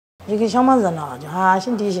你给小忙人了，就喊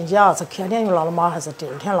星期星期二是前天就拿了吗？还是第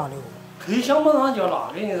二天拿的？给小忙人就拿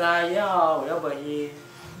给你噻，也要为了不你。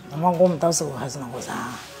那么我们到时候还是那个噻。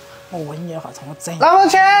我问你一下，从我整。老母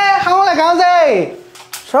亲，喊我来干子。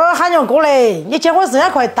说喊你过来，你结婚时间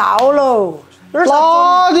快到了。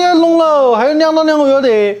哪点弄了？还有2到2个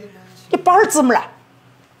月的。你包儿子们来。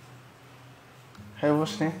还有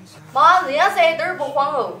50天。妈，这样子一点儿不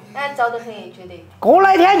慌哦，俺早得很，觉得。过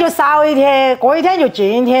了一天就少一天，过一天就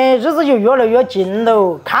近一天，日子就越来越近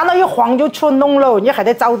了。看到一晃就全拢了，你还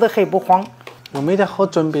得早得很不慌。又没得好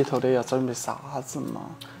准备头的，要准备啥子嘛？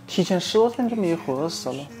提前10多天就没合适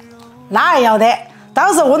了。那还要得，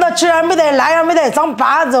到时候问到这样没得，那样没得，长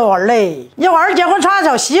板子娃儿嘞。你娃儿结婚穿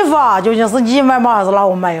条西服啊，究竟是你买嘛，还是老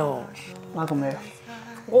买哦？哪个买？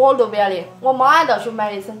我都不要的，我妈倒去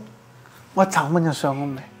买的身。我丈母娘说我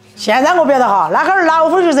买。现在我觉得哈，那会儿老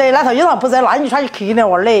夫就热，那套衣裳不热，那你穿去那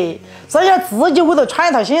娃儿嘞。所以自己屋头穿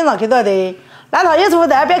一套新衣裳去都要得。那套衣服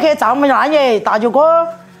代表去丈母娘那里，大舅哥，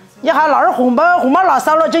你还拿点红包拿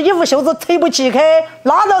少了，这衣服袖子扯不起去，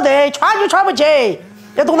拉到得穿就穿不起。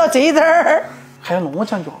要懂到这一点儿，还要那么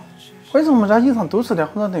讲究？为什么我们家衣裳都是在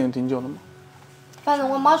后头订旧的嘛？反正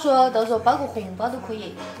我妈说，到时候包个红包都可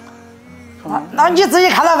以。那你自己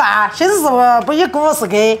看着办，心事不以故事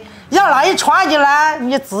给。要那一穿进来，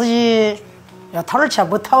你自己要掏点钱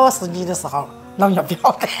不掏是你的时候，老娘不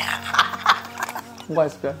要得。我还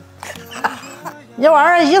是不要。你娃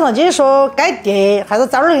儿衣裳姐说该叠，还是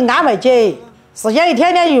早点给安排起，时间一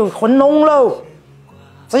天天就混拢了。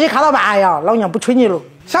自己看到办呀，老娘不催你了。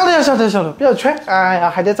晓得，不要催。哎呀，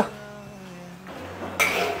还得找。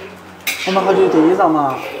我们好久订衣裳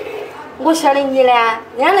嘛？我晓得你呢，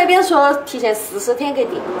人家那边说提前40天给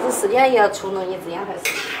订，这4天也要出了，你这样还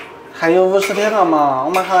是？还有50天了嘛，我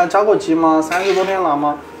们还着个急嘛，30多天了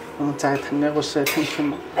嘛，我们再腾2个10天去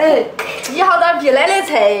嘛。哎，你好大皮奶的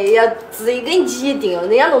菜要自己给你订，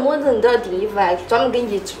人家那么多人都要订衣服，还专门给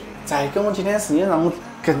你做。再给我几天时间，让我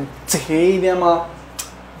更折一点嘛。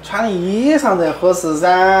穿衣裳才合适噻，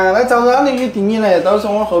那早让你给订你来，到时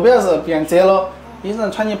候我后边是变折了，衣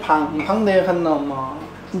裳穿你胖得很了嘛。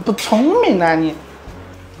你不聪明啊你！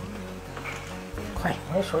快，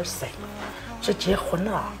我跟你说点实在，这结婚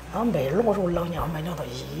了，俺妹儿我说老娘买2套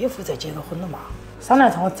衣服才结的婚了嘛，商量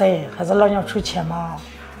让我整，还是老娘出钱嘛，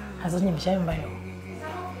还是你们先买哟？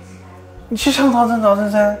你去想咋整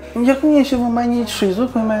噻？你要给你媳妇买，你随时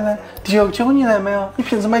可以买噻。结婚你来买啊？你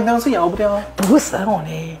平时买2次要不了啊？不是我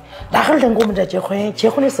的，那会儿等我们在结婚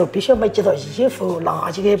的时候必须要买几套衣服，拿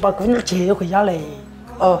几个把闺女接回家来。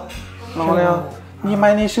哦，那么呢？你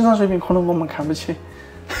买的欣赏水平可能我们看不起。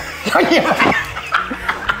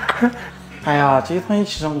哎呀，这些东西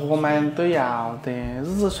其实我们都要的，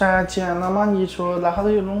日算钱了嘛，你说那哈头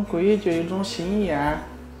有种规矩，有种心意啊。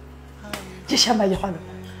你想买就好了，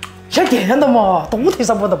想这样的嘛，多忒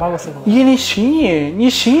少不得把个手。你的心意，你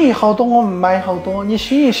心意好多，我们买好多；你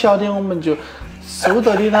心意小点，我们就收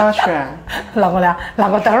到你哪选。那我呢？那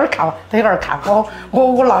我等会儿看吧，等会儿看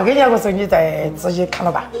我拿给你那个时候，你再自己看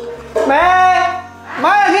了吧。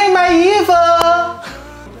妈要给你买衣服。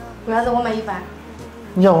为啥子我买衣服啊？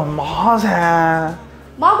你要问妈噻。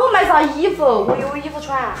妈给我买啥衣服？我有衣服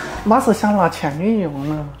穿。妈是想拿钱给你用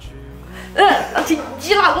了。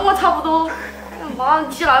你拿跟我差不多。妈，你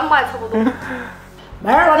那妈还差不多。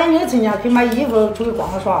妹儿，那天你趁年可以买衣服出去逛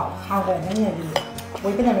耍，韩国那年的，我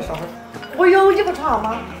也跟他们说会儿。我有衣服穿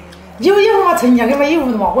吗？有衣服嘛，趁年可以买衣服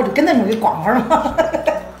的嘛，我就跟他们去逛会儿嘛。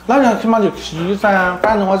老娘起码就去噻，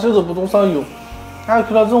反正我手头不多少油。然后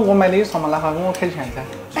去了之后我买的衣裳嘛，那哈跟我开钱噻。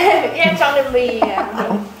也长得美呀。